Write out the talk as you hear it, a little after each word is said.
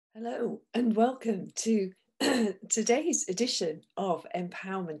Hello and welcome to today's edition of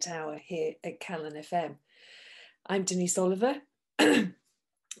Empowerment Hour here at Callan FM. I'm Denise Oliver, and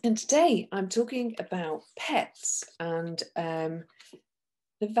today I'm talking about pets and the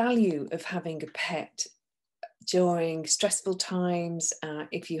value of having a pet during stressful times.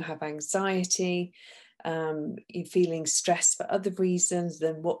 If you have anxiety, you're feeling stressed for other reasons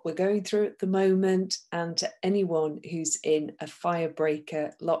than what we're going through at the moment, and to anyone who's in a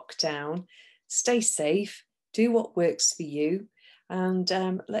firebreaker lockdown, stay safe, do what works for you, and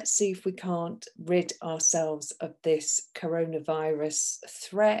let's see if we can't rid ourselves of this coronavirus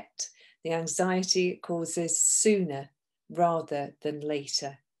threat, the anxiety it causes, sooner rather than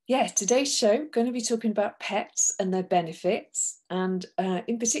later. Yeah, today's show going to be talking about pets and their benefits, and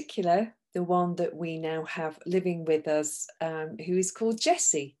in particular, the one that we now have living with us, who is called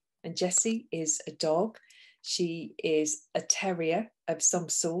Jessie. And Jessie is a dog. She is a terrier of some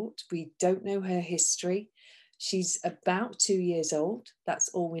sort. We don't know her history. She's about 2 years old. That's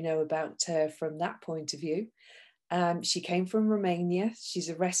all we know about her from that point of view. She came from Romania. She's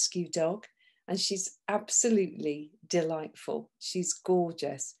a rescue dog, and she's absolutely delightful. She's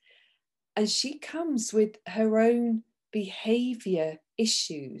gorgeous. And she comes with her own behavior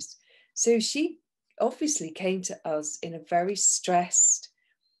issues. So she obviously came to us in a very stressed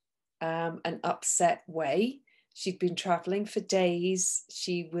and upset way. She'd been traveling for days.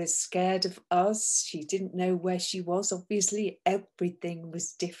 She was scared of us. She didn't know where she was. Obviously, everything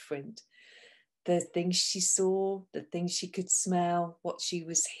was different. The things she saw, the things she could smell, what she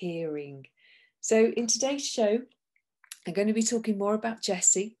was hearing. So, in today's show, I'm going to be talking more about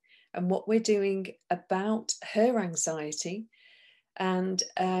Jessie and what we're doing about her anxiety, and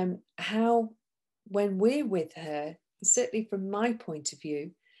how, when we're with her, certainly from my point of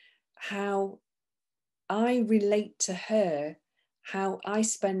view, how I relate to her, how I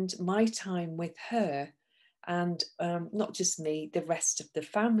spend my time with her, and not just me, the rest of the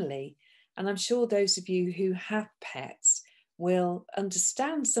family. And I'm sure those of you who have pets will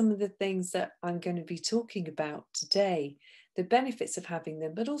understand some of the things that I'm going to be talking about today, the benefits of having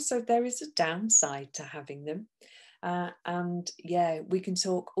them, but also there is a downside to having them. And yeah, we can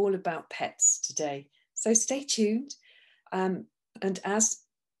talk all about pets today. So stay tuned. And as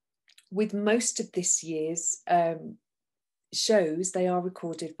with most of this year's shows, they are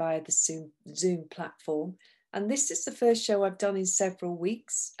recorded via the Zoom platform. And this is the first show I've done in several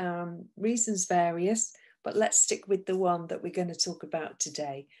weeks. Reasons various, but let's stick with the one that we're going to talk about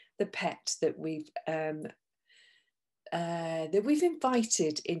today, the pet that we've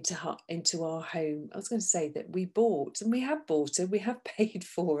invited into our home. I was going to say that we bought, and we have bought her, we have paid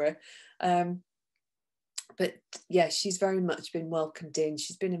for her. But yeah, she's very much been welcomed in.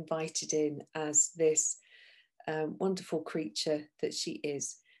 She's been invited in as this wonderful creature that she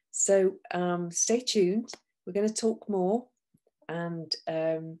is. So stay tuned. We're going to talk more. And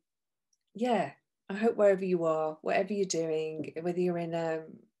yeah, I hope wherever you are, whatever you're doing, whether you're in a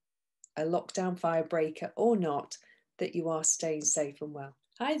lockdown firebreaker or not, that you are staying safe and well.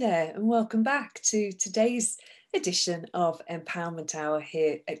 Hi there, and welcome back to today's edition of Empowerment Hour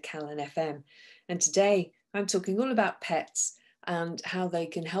here at Callan FM. And today I'm talking all about pets and how they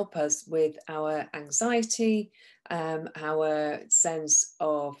can help us with our anxiety, our sense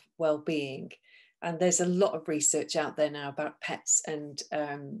of well-being. And there's a lot of research out there now about pets and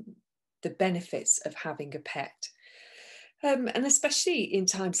the benefits of having a pet. And especially in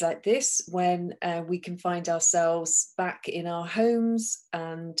times like this, when we can find ourselves back in our homes,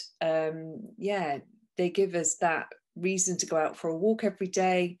 and yeah, they give us that reason to go out for a walk every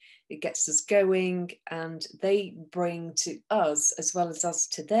day. It gets us going, and they bring to us, as well as us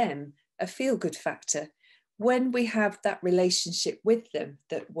to them, a feel good factor when we have that relationship with them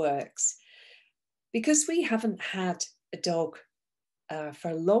that works. Because we haven't had a dog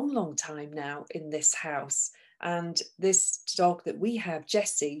for a long, long time now in this house. And this dog that we have,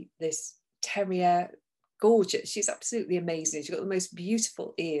 Jessie, this terrier, gorgeous. She's absolutely amazing. She's got the most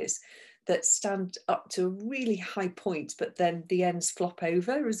beautiful ears that stand up to a really high point, but then the ends flop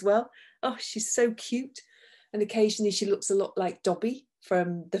over as well. Oh, she's so cute. And occasionally she looks a lot like Dobby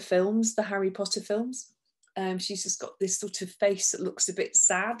from the films, the Harry Potter films. She's just got this sort of face that looks a bit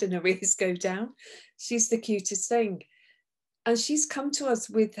sad and her ears go down. She's the cutest thing. And she's come to us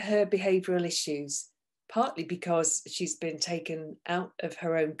with her behavioural issues, partly because she's been taken out of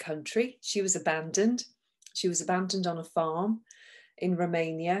her own country. She was abandoned. She was abandoned on a farm in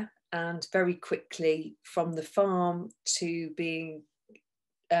Romania, and very quickly from the farm to being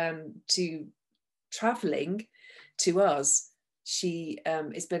to travelling to us,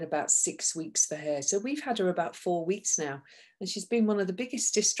 it's been about 6 weeks for her. So we've had her about 4 weeks now, and she's been one of the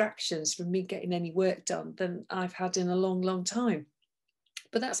biggest distractions from me getting any work done than I've had in a long, long time.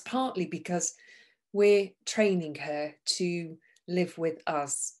 But that's partly because we're training her to live with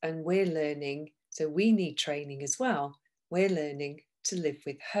us, and we're learning, so we need training as well. We're learning to live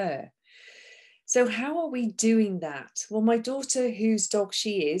with her. So how are we doing that? Well, my daughter, whose dog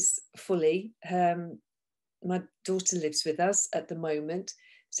she is fully, my daughter lives with us at the moment.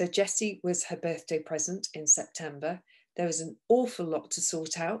 So Jessie was her birthday present in September. There was an awful lot to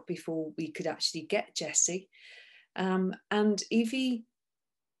sort out before we could actually get Jessie. And Evie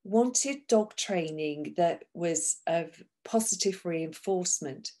wanted dog training that was of positive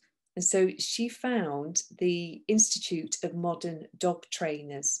reinforcement. And so she found the Institute of Modern Dog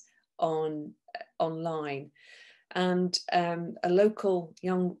Trainers online. And a local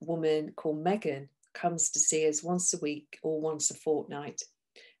young woman called Megan comes to see us once a week or once a fortnight.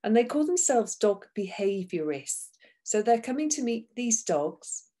 And they call themselves dog behaviorists. So they're coming to meet these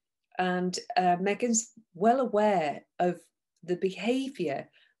dogs, and Megan's well aware of the behavior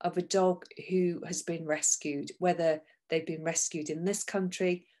of a dog who has been rescued, whether they've been rescued in this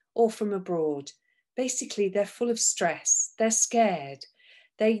country or from abroad. Basically, they're full of stress. They're scared.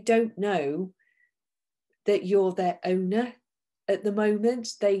 They don't know that you're their owner at the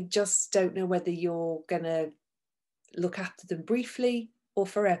moment. They just don't know whether you're going to look after them briefly or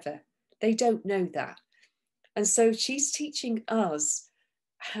forever. They don't know that. And so she's teaching us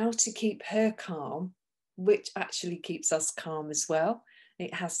how to keep her calm, which actually keeps us calm as well.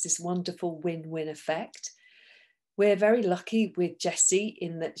 It has this wonderful win-win effect. We're very lucky with Jessie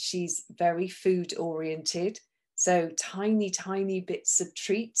in that she's very food oriented. So tiny bits of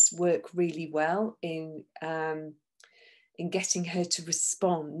treats work really well in getting her to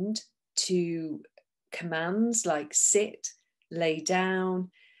respond to commands like sit, lay down.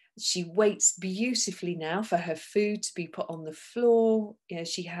 She waits beautifully now for her food to be put on the floor. You know,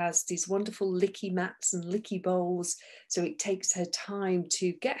 she has these wonderful licky mats and licky bowls. So it takes her time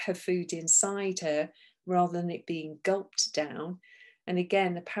to get her food inside her rather than it being gulped down. And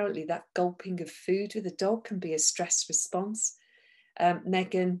again, apparently that gulping of food with a dog can be a stress response.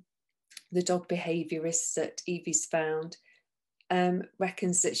 Megan, the dog behaviorist that Evie's found,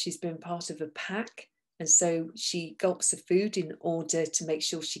 reckons that she's been part of a pack. And so she gulps the food in order to make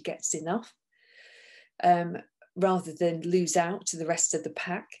sure she gets enough, rather than lose out to the rest of the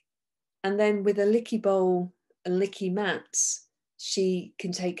pack. And then with a licky bowl and licky mats, she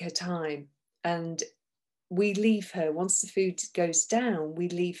can take her time. And we leave her, once the food goes down, we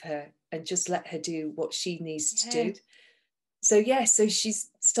leave her and just let her do what she needs to do. So so she's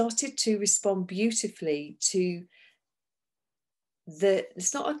started to respond beautifully to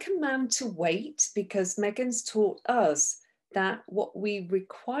it's not a command to wait, because Megan's taught us that what we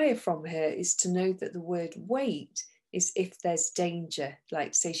require from her is to know that the word wait is if there's danger,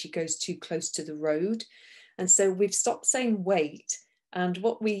 like say she goes too close to the road. And so we've stopped saying wait, and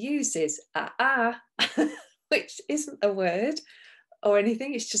what we use is which isn't a word or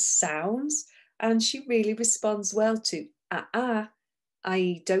anything, it's just sounds. And she really responds well to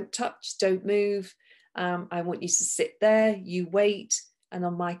i.e. don't touch, don't move. I want you to sit there, you wait, and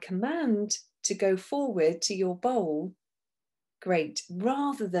on my command to go forward to your bowl, great,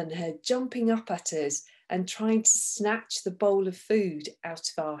 rather than her jumping up at us and trying to snatch the bowl of food out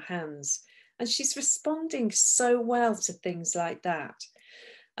of our hands. And she's responding so well to things like that.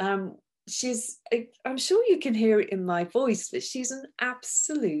 I'm sure you can hear it in my voice, but she's an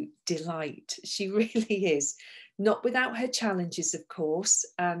absolute delight. She really is. Not without her challenges, of course,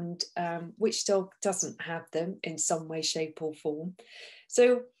 and which dog doesn't have them in some way, shape or form.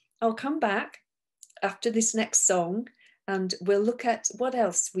 So I'll come back after this next song and we'll look at what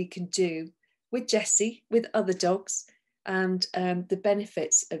else we can do with Jessie, with other dogs, and the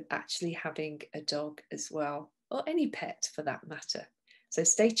benefits of actually having a dog as well, or any pet for that matter. So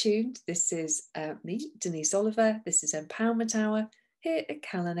stay tuned. This is me, Denise Oliver. This is Empowerment Hour here at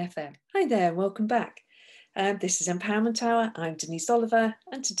Calon FM. Hi there, welcome back. This is Empowerment Hour. I'm Denise Oliver,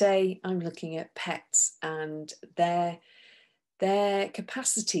 and today I'm looking at pets and their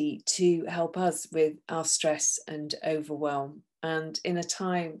capacity to help us with our stress and overwhelm. And in a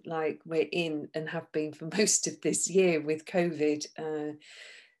time like we're in and have been for most of this year with COVID,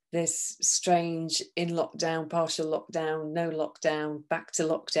 this strange in lockdown, partial lockdown, no lockdown, back to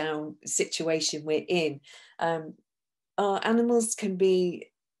lockdown situation we're in, our animals can be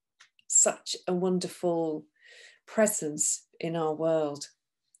such a wonderful presence in our world.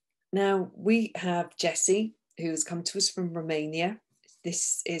 Now we have Jessie, who has come to us from Romania.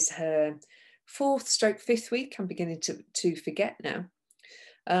 This is her 4th stroke 5th week. I'm beginning to forget now.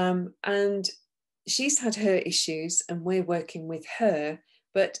 And she's had her issues and we're working with her.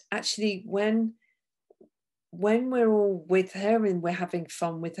 But actually, when we're all with her and we're having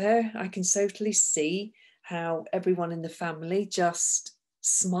fun with her, I can totally see how everyone in the family just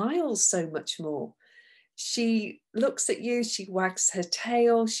smiles so much more. She looks at you, she wags her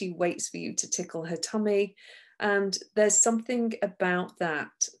tail, she waits for you to tickle her tummy. And there's something about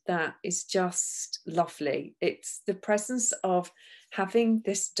that is just lovely. It's the presence of having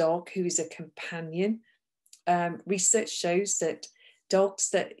this dog who is a companion. Research shows that dogs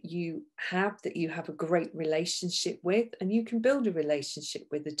that you have a great relationship with, and you can build a relationship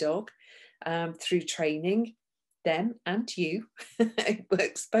with a dog through training them and you. It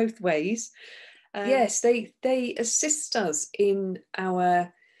works both ways. Yes, they assist us in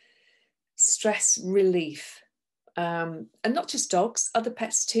our stress relief. And not just dogs, other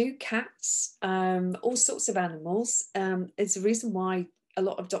pets too, cats, all sorts of animals. It's the reason why a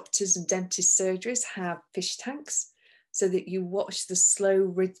lot of doctors and dentist surgeries have fish tanks, so that you watch the slow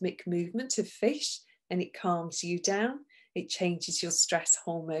rhythmic movement of fish and it calms you down. It changes your stress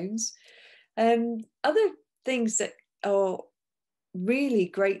hormones. Other things that are really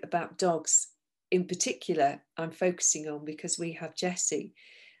great about dogs in particular, I'm focusing on because we have Jessie.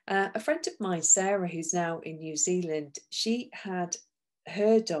 A friend of mine, Sarah, who's now in New Zealand, she had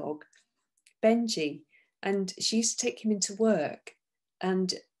her dog, Benji, and she used to take him into work.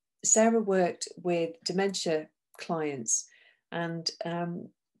 And Sarah worked with dementia clients, and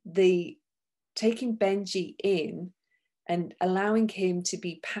the taking Benji in and allowing him to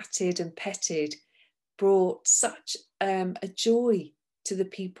be patted and petted brought such a joy to the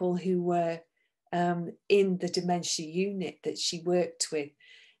people who were in the dementia unit that she worked with.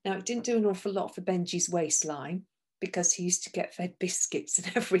 Now, it didn't do an awful lot for Benji's waistline because he used to get fed biscuits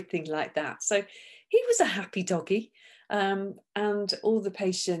and everything like that. So he was a happy doggy. And all the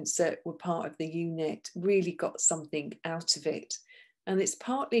patients that were part of the unit really got something out of it. And it's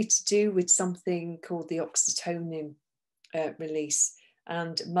partly to do with something called the oxytocin release.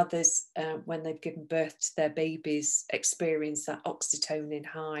 And mothers, when they've given birth to their babies, experience that oxytocin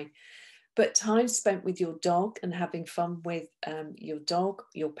high. But time spent with your dog and having fun with your dog,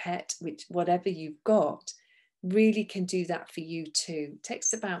 your pet, whatever you've got, really can do that for you too. It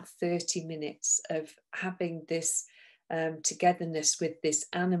takes about 30 minutes of having this togetherness with this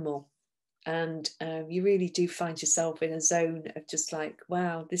animal. And you really do find yourself in a zone of just like,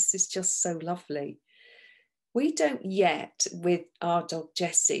 wow, this is just so lovely. We don't yet, with our dog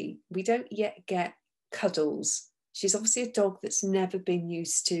Jessie, we don't yet get cuddles. She's obviously a dog that's never been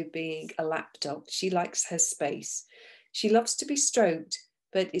used to being a lap dog. She likes her space. She loves to be stroked,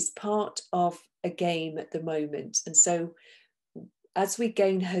 but it's part of a game at the moment. And so as we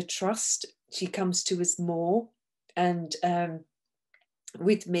gain her trust, she comes to us more. And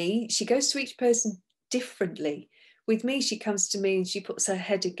with me, she goes to each person differently. With me, she comes to me and she puts her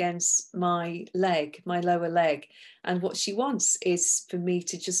head against my leg, my lower leg. And what she wants is for me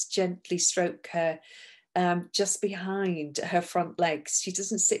to just gently stroke her just behind her front legs. She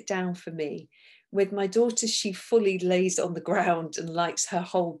doesn't sit down for me. With my daughter, she fully lays on the ground and likes her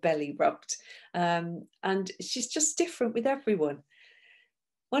whole belly rubbed. And she's just different with everyone.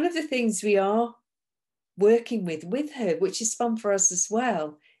 One of the things we are working with her, which is fun for us as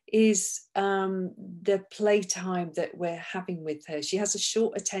well, is the playtime that we're having with her. She has a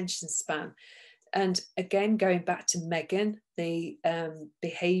short attention span. And again, going back to Megan, the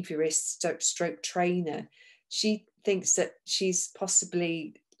behaviorist stroke trainer, she thinks that she's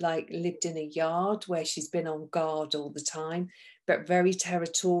possibly like lived in a yard where she's been on guard all the time, but very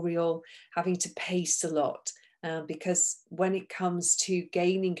territorial, having to pace a lot. Because when it comes to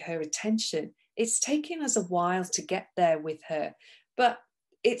gaining her attention, it's taken us a while to get there with her. But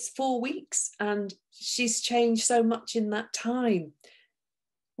it's 4 weeks and she's changed so much in that time.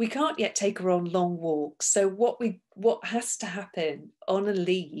 We can't yet take her on long walks. So what has to happen on a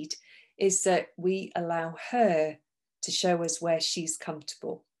lead is that we allow her to show us where she's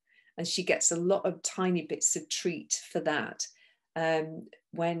comfortable. And she gets a lot of tiny bits of treat for that.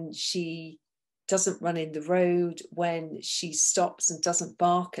 When she doesn't run in the road, when she stops and doesn't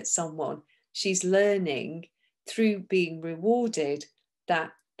bark at someone, she's learning through being rewarded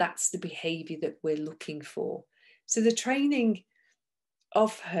that that's the behavior that we're looking for. So the training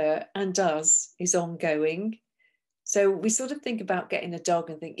of her and us is ongoing. So we sort of think about getting a dog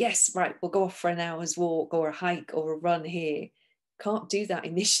and think, yes, right, we'll go off for an hour's walk or a hike or a run here. Can't do that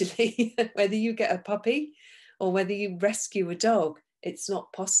initially. Whether you get a puppy or whether you rescue a dog, it's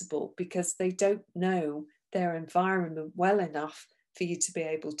not possible because they don't know their environment well enough for you to be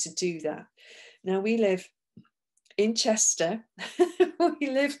able to do that. Now, we live in Chester. We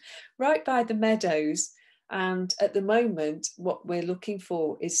live right by the meadows. And at the moment, what we're looking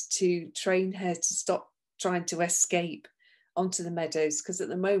for is to train her to stop trying to escape onto the meadows, because at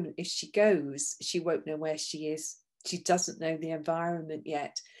the moment, if she goes, she won't know where she is. She doesn't know the environment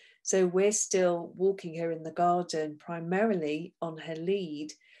yet. So we're still walking her in the garden, primarily on her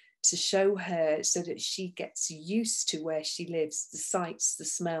lead, to show her so that she gets used to where she lives, the sights, the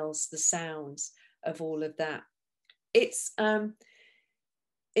smells, the sounds of all of that. It's fun,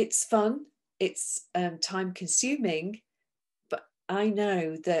 it's time consuming, but I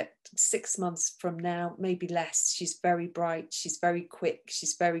know that 6 months from now, maybe less, she's very bright, she's very quick,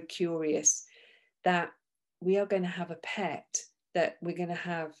 she's very curious, that we are going to have a pet that we're going to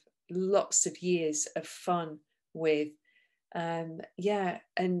have lots of years of fun with. And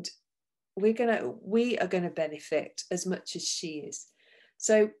we are going to benefit as much as she is.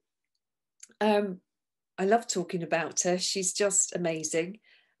 So I love talking about her. She's just amazing.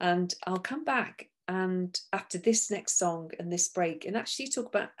 And I'll come back and after this next song and this break and actually talk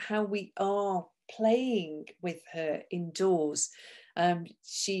about how we are playing with her indoors.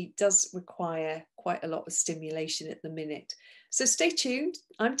 She does require quite a lot of stimulation at the minute. So stay tuned.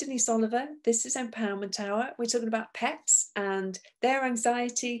 I'm Denise Oliver. This is Empowerment Hour. We're talking about pets and their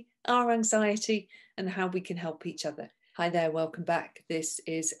anxiety, our anxiety, and how we can help each other. Hi there, welcome back. This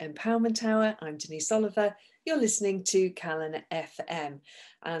is Empowerment Hour. I'm Denise Oliver. You're listening to Callan FM,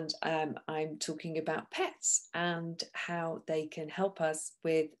 and I'm talking about pets and how they can help us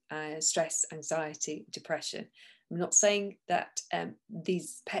with stress, anxiety, depression. I'm not saying that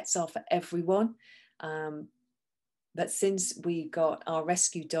these pets are for everyone, but since we got our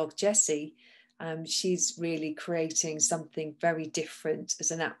rescue dog, Jessie, she's really creating something very different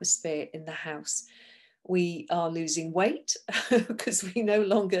as an atmosphere in the house. We are losing weight because we no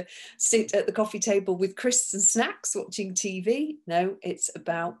longer sit at the coffee table with crisps and snacks watching TV. No, it's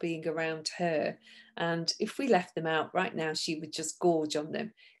about being around her. And if we left them out right now, she would just gorge on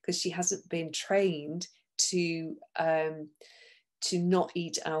them because she hasn't been trained to not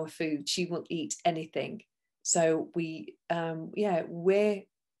eat our food. She will eat anything. So we're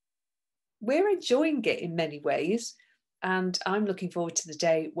enjoying it in many ways. And I'm looking forward to the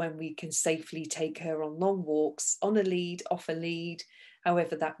day when we can safely take her on long walks, on a lead, off a lead,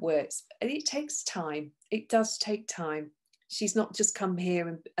 however that works. And it takes time. It does take time. She's not just come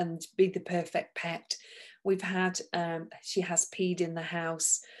here and be the perfect pet. We've had, she has peed in the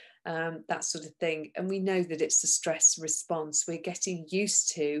house, that sort of thing. And we know that it's a stress response. We're getting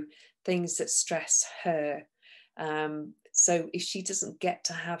used to things that stress her. So if she doesn't get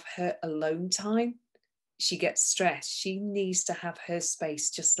to have her alone time, she gets stressed. She needs to have her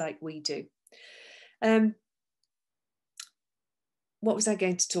space just like we do. What was I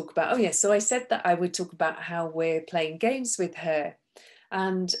going to talk about? Oh, yes. So I said that I would talk about how we're playing games with her.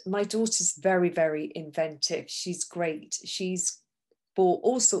 And my daughter's very, very inventive. She's great. She's bought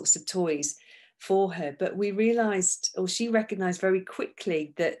all sorts of toys for her. But we realized, or she recognized very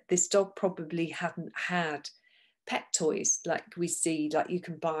quickly, that this dog probably hadn't had pet toys like we see, like you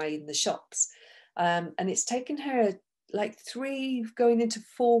can buy in the shops. And it's taken her like 3 going into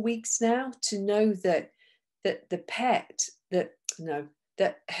 4 weeks now to know that that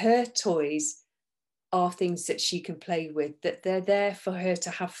her toys are things that she can play with, that they're there for her to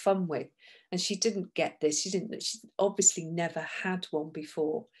have fun with. And she didn't get this. She obviously never had one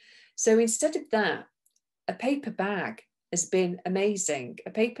before. So instead of that, a paper bag has been amazing. A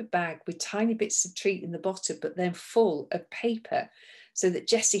paper bag with tiny bits of treat in the bottom, but then full of paper, so that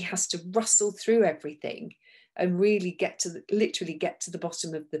Jessie has to rustle through everything and really literally get to the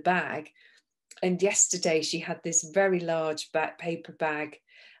bottom of the bag. And yesterday she had this very large paper bag,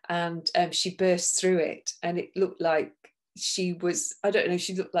 and she burst through it, and it looked like she was, I don't know,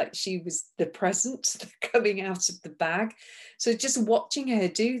 she looked like she was the present coming out of the bag. So just watching her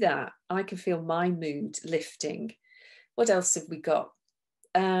do that, I can feel my mood lifting. What else have we got?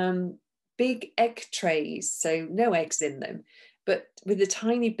 Big egg trays, so no eggs in them, but with a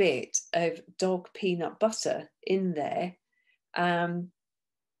tiny bit of dog peanut butter in there.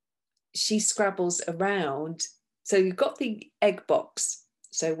 She scrabbles around. So you've got the egg box,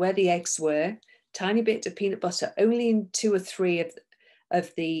 so where the eggs were, tiny bit of peanut butter, only in 2 or 3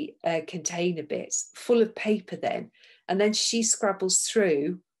 of the container bits, full of paper then. And then she scrabbles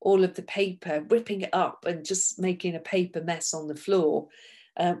through all of the paper, whipping it up and just making a paper mess on the floor,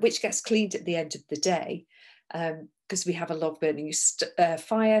 which gets cleaned at the end of the day. Because we have a log burning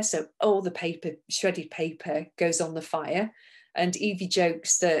fire, so all the paper, shredded paper, goes on the fire. And Evie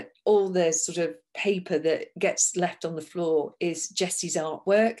jokes that all the sort of paper that gets left on the floor is Jessie's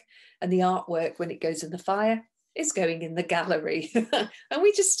artwork, and the artwork, when it goes in the fire, is going in the gallery. And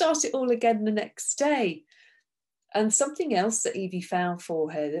we just start it all again the next day. And something else that Evie found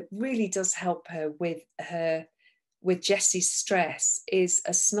for her that really does help her with Jessie's stress is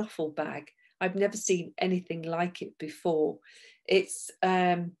a snuffle bag. I've never seen anything like it before. It's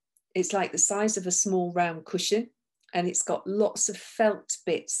like the size of a small round cushion, and it's got lots of felt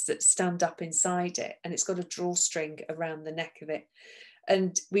bits that stand up inside it, and it's got a drawstring around the neck of it.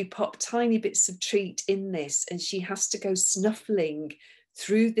 And we pop tiny bits of treat in this, and she has to go snuffling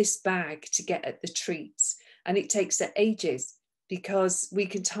through this bag to get at the treats. And it takes her ages because we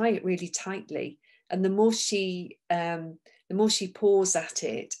can tie it really tightly. And the more she paws at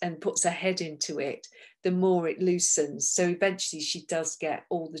it and puts her head into it, the more it loosens. So eventually she does get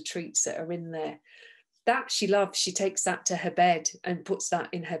all the treats that are in there. That she loves. She takes that to her bed and puts that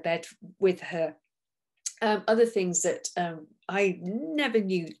in her bed with her. Other things that I never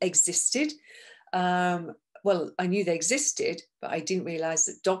knew existed. Well, I knew they existed, but I didn't realize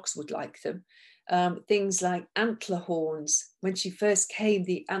that dogs would like them. Things like antler horns. When she first came,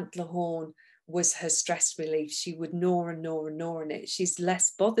 the antler horn was her stress relief. She would gnaw and gnaw and gnaw on it. She's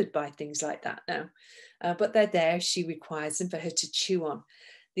less bothered by things like that now, but they're there. She requires them for her to chew on.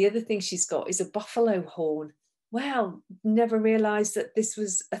 The other thing she's got is a buffalo horn. Well, never realized that this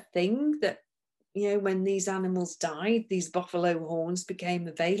was a thing, that, you know, when these animals died, these buffalo horns became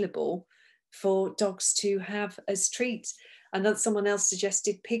available for dogs to have as treats. And then someone else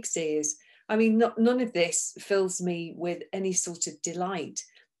suggested pig's ears. I mean, none of this fills me with any sort of delight,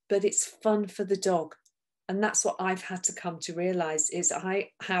 but it's fun for the dog. And that's what I've had to come to realize, is I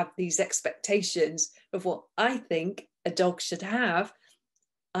have these expectations of what I think a dog should have.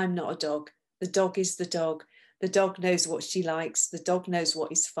 I'm not a dog. The dog is the dog. The dog knows what she likes. The dog knows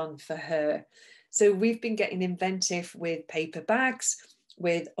what is fun for her. So we've been getting inventive with paper bags,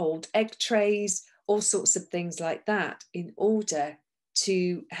 with old egg trays, all sorts of things like that, in order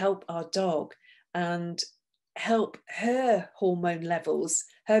to help our dog and help her hormone levels,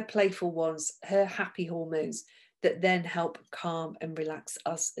 her playful ones, her happy hormones, that then help calm and relax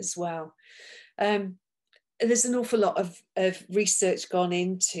us as well. There's an awful lot of research gone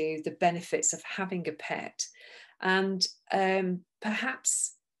into the benefits of having a pet, and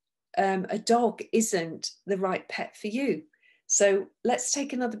perhaps a dog isn't the right pet for you. So let's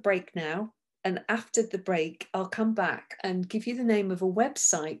take another break now. And after the break, I'll come back and give you the name of a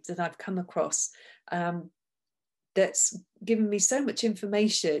website that I've come across that's given me so much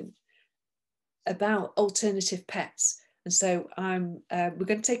information about alternative pets. And so we're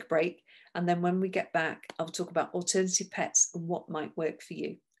going to take a break. And then when we get back, I'll talk about alternative pets and what might work for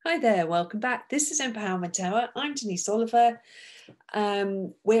you. Hi there, welcome back. This is Empowerment Hour. I'm Denise Oliver.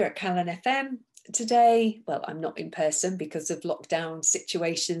 We're at Calon FM today. Well, I'm not in person because of lockdown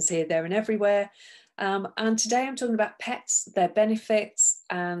situations here, there and everywhere. And today I'm talking about pets, their benefits,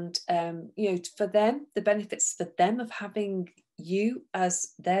 and you know, for them, the benefits for them of having you as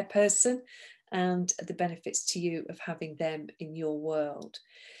their person, and the benefits to you of having them in your world.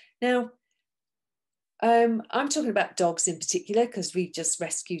 Now, I'm talking about dogs in particular because we just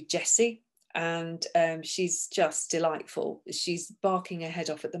rescued Jessie, and she's just delightful. She's barking her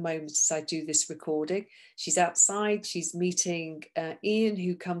head off at the moment as I do this recording. She's outside. She's meeting Ian,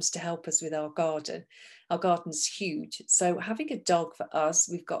 who comes to help us with our garden. Our garden's huge, so having a dog for us,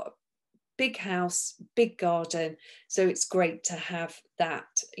 we've got a big house, big garden, so it's great to have that.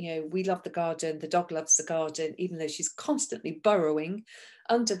 You know, we love the garden, the dog loves the garden, even though she's constantly burrowing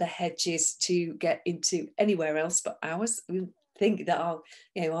under the hedges to get into anywhere else but ours. We think that our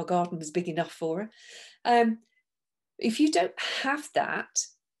garden was big enough for her. If you don't have that,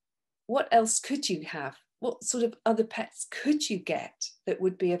 what else could you have? What sort of other pets could you get that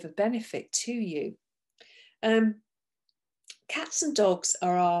would be of a benefit to you? Cats and dogs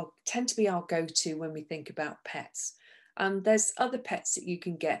tend to be our go-to when we think about pets. And there's other pets that you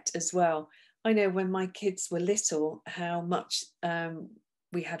can get as well. I know when my kids were little, how much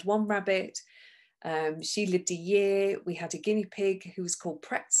we had one rabbit. She lived a year. We had a guinea pig who was called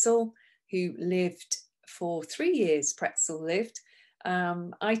Pretzel, who lived for 3 years. Pretzel lived.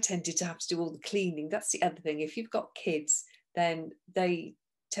 I tended to have to do all the cleaning. That's the other thing. If you've got kids, then they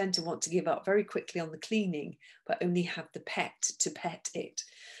tend to want to give up very quickly on the cleaning, but only have the pet to pet it.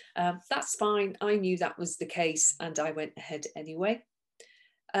 That's fine. I knew that was the case, and I went ahead anyway.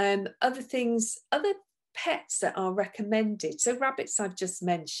 Other pets that are recommended. So rabbits I've just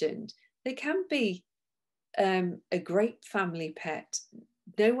mentioned, they can be a great family pet,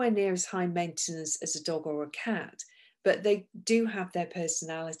 nowhere near as high maintenance as a dog or a cat, but they do have their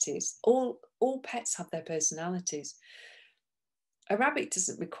personalities. All pets have their personalities. A rabbit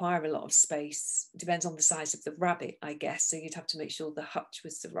doesn't require a lot of space. It depends on the size of the rabbit, I guess. So you'd have to make sure the hutch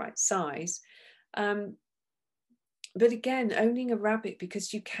was the right size. But again, owning a rabbit,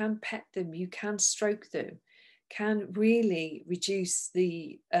 because you can pet them, you can stroke them, can really reduce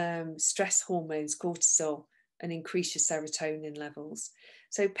the stress hormones, cortisol, and increase your serotonin levels.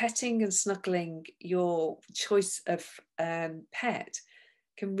 So petting and snuggling your choice of pet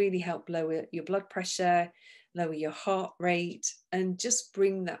can really help lower your blood pressure, lower your heart rate, and just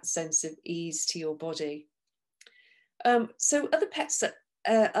bring that sense of ease to your body. So other pets that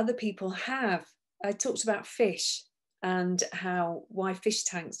other people have, I talked about fish and why fish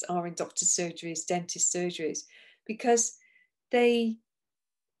tanks are in doctor surgeries, dentist surgeries, because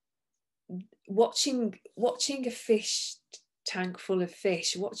watching a fish tank full of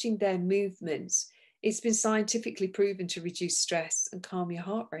fish, watching their movements, it's been scientifically proven to reduce stress and calm your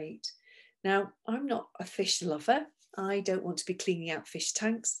heart rate. Now, I'm not a fish lover. I don't want to be cleaning out fish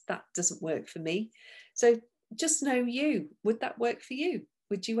tanks. That doesn't work for me. So just know you. Would that work for you?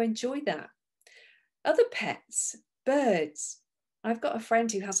 Would you enjoy that? Other pets, birds. I've got a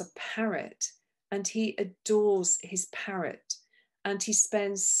friend who has a parrot and he adores his parrot. And he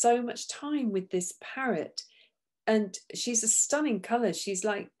spends so much time with this parrot. And she's a stunning colour. She's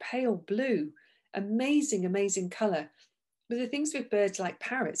like pale blue. Amazing, amazing colour. But the things with birds like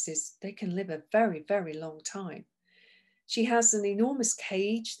parrots is they can live a very, very long time. She has an enormous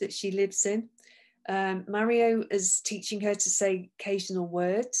cage that she lives in. Mario is teaching her to say occasional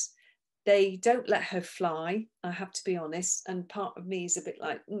words. They don't let her fly, I have to be honest. And part of me is a bit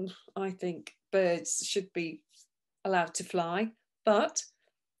like, I think birds should be allowed to fly. But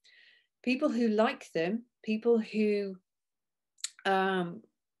people who like them, people who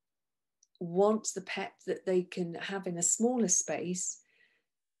want the pet that they can have in a smaller space,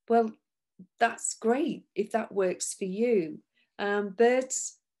 well, that's great if that works for you.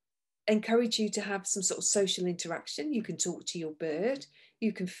 Birds encourage you to have some sort of social interaction. You can talk to your bird,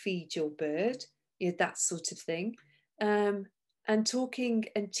 you can feed your bird, that sort of thing. And talking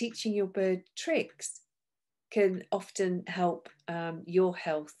and teaching your bird tricks can often help your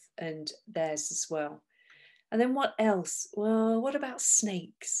health and theirs as well. And then what else? Well, what about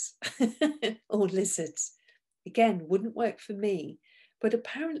snakes or lizards? Again, wouldn't work for me. But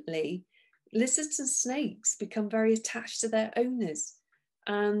apparently, lizards and snakes become very attached to their owners,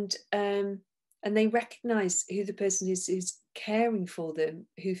 and they recognise who the person is who's caring for them,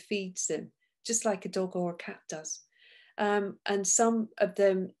 who feeds them, just like a dog or a cat does. And some of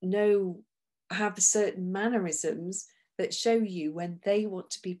them have certain mannerisms that show you when they want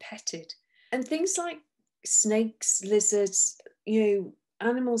to be petted. And things like snakes, lizards,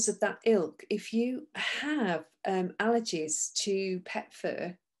 animals of that ilk, if you have allergies to pet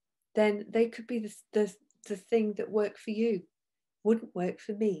fur, then they could be the thing that work for you. Wouldn't work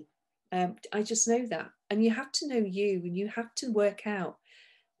for me. I just know that. And you have to know you, and you have to work out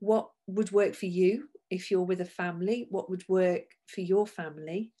what would work for you if you're with a family, what would work for your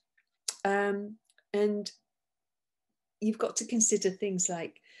family. And you've got to consider things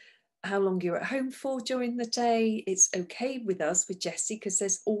like how long you're at home for during the day. It's okay with us, with Jessie, because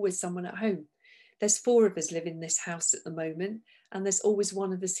there's always someone at home. There's 4 of us live in this house at the moment, and there's always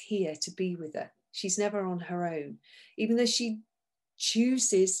one of us here to be with her. She's never on her own. Even though she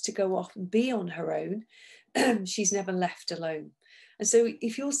chooses to go off and be on her own, she's never left alone. And so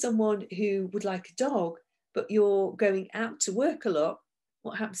if you're someone who would like a dog, but you're going out to work a lot,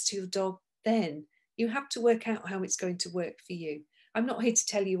 what happens to your dog then? You have to work out how it's going to work for you. I'm not here to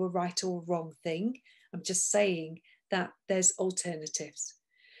tell you a right or wrong thing. I'm just saying that there's alternatives.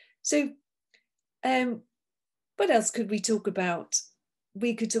 So what else could we talk about?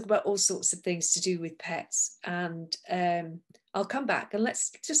 We could talk about all sorts of things to do with pets, and I'll come back and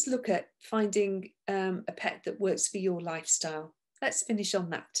let's just look at finding a pet that works for your lifestyle. Let's finish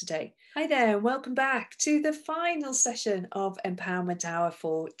on that today. Hi there, and welcome back to the final session of Empowerment Hour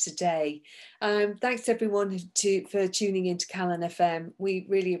for today. Thanks everyone for tuning into Calon FM. We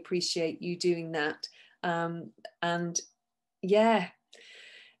really appreciate you doing that. And yeah,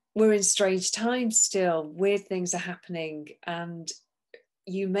 we're in strange times still. Weird things are happening, and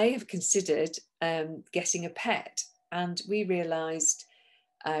you may have considered getting a pet. And we realised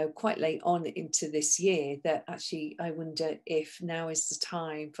quite late on into this year that actually I wonder if now is the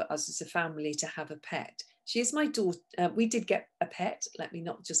time for us as a family to have a pet. She is my daughter. We did get a pet. Let me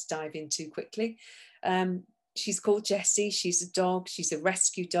not just dive in too quickly. She's called Jessie. She's a dog. She's a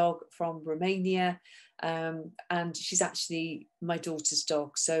rescue dog from Romania. And she's actually my daughter's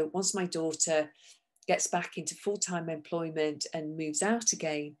dog. So once my daughter gets back into full-time employment and moves out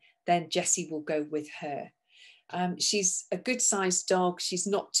again, then Jessie will go with her. She's a good sized dog. She's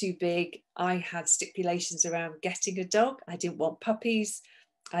not too big. I had stipulations around getting a dog. I didn't want puppies.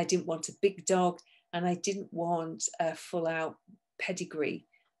 I didn't want a big dog. And I didn't want a full out pedigree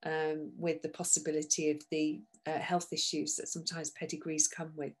with the possibility of the health issues that sometimes pedigrees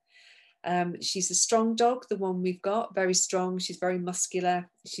come with. She's a strong dog, the one we've got, very strong. She's very muscular.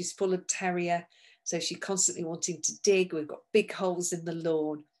 She's full of terrier. So she's constantly wanting to dig. We've got big holes in the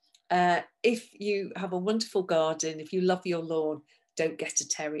lawn. If you have a wonderful garden, if you love your lawn, don't get a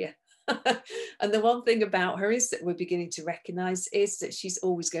terrier. And the one thing about her is that we're beginning to recognize is that she's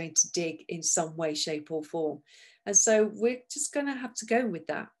always going to dig in some way, shape or form. And so we're just going to have to go with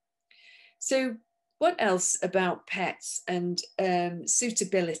that. So what else about pets and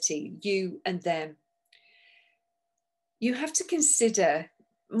suitability, you and them? You have to consider,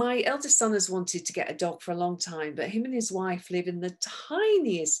 my eldest son has wanted to get a dog for a long time, but him and his wife live in the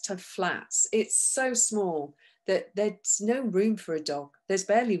tiniest of flats. It's so small that there's no room for a dog. There's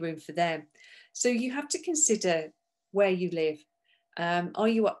barely room for them. So you have to consider where you live. Are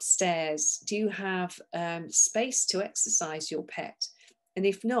you upstairs? Do you have space to exercise your pet? And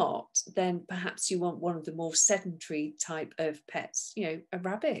if not, then perhaps you want one of the more sedentary type of pets. You know, a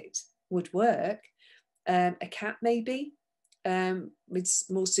rabbit would work, a cat maybe, it's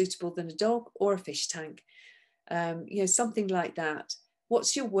more suitable than a dog, or a fish tank, you know, something like that.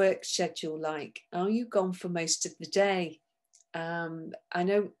 What's your work schedule like? Are you gone for most of the day? I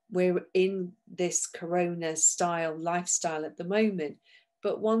know we're in this Corona style lifestyle at the moment,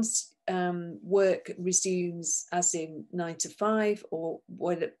 but once work resumes, as in 9 to 5, or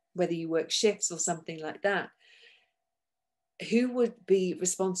whether you work shifts or something like that, who would be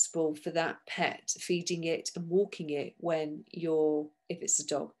responsible for that pet, feeding it and walking it when you're, if it's a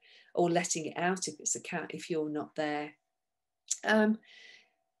dog, or letting it out if it's a cat, if you're not there?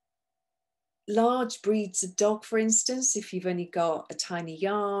 Large breeds of dog, for instance, if you've only got a tiny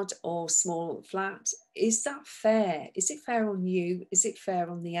yard or small flat, is that fair? Is it fair on you? Is it fair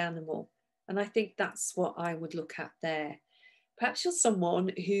on the animal? And I think that's what I would look at there. Perhaps you're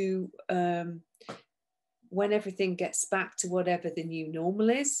someone who, when everything gets back to whatever the new normal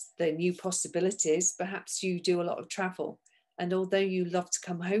is, the new possibilities, perhaps you do a lot of travel. And although you love to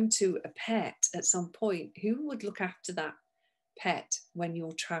come home to a pet at some point, who would look after that pet when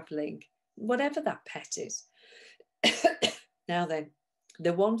you're traveling, whatever that pet is? Now then,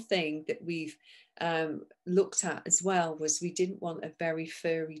 the one thing that we've looked at as well was we didn't want a very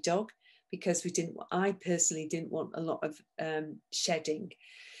furry dog, because I personally didn't want a lot of shedding.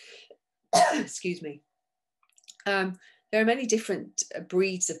 Excuse me. There are many different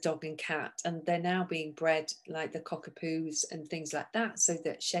breeds of dog and cat, and they're now being bred like the cockapoos and things like that, so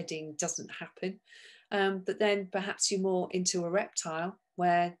that shedding doesn't happen. But then perhaps you're more into a reptile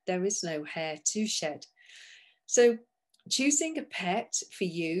where there is no hair to shed. So choosing a pet for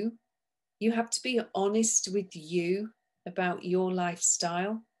you, you have to be honest with you about your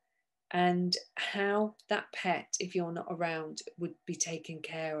lifestyle and how that pet, if you're not around, would be taken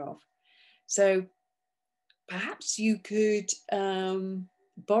care of. So perhaps you could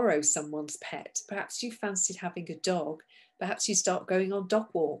borrow someone's pet. Perhaps you fancied having a dog. Perhaps you start going on dog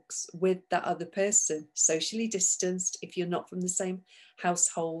walks with that other person, socially distanced, if you're not from the same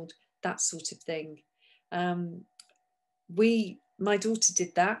household, that sort of thing. My daughter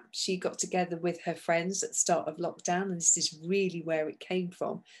did that. She got together with her friends at the start of lockdown, and this is really where it came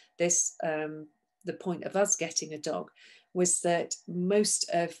from. The point of us getting a dog was that most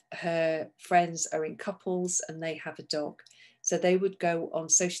of her friends are in couples and they have a dog. So they would go on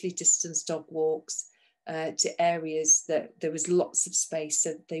socially distanced dog walks to areas that there was lots of space,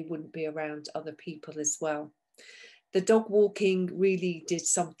 so they wouldn't be around other people as well. The dog walking really did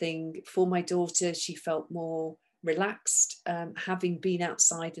something for my daughter. She felt more relaxed, having been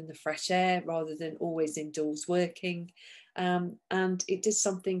outside in the fresh air rather than always indoors working. And it did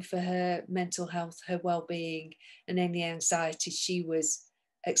something for her mental health, her well-being, and any anxiety she was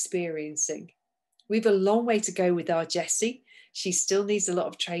experiencing. We've a long way to go with our Jessie. She still needs a lot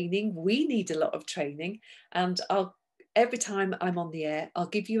of training. We need a lot of training. And every time I'm on the air, I'll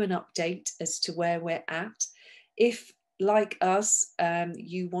give you an update as to where we're at. If, like us,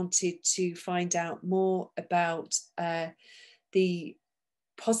 you wanted to find out more about the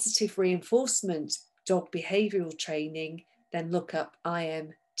positive reinforcement dog behavioural training, then look up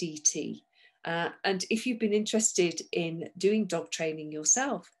IMDT. And if you've been interested in doing dog training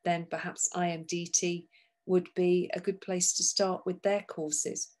yourself, then perhaps IMDT would be a good place to start with their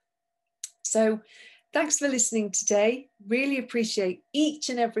courses. So Thanks for listening today. Really appreciate each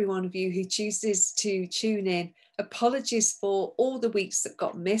and every one of you who chooses to tune in. Apologies for all the weeks that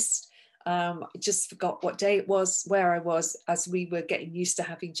got missed. I just forgot what day it was, where I was, as we were getting used to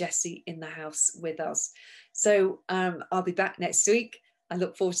having Jessie in the house with us. So I'll be back next week. I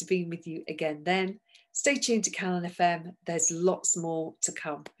look forward to being with you again then. Stay tuned to Calon FM. There's lots more to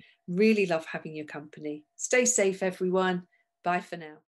come. Really love having your company. Stay safe, everyone. Bye for now.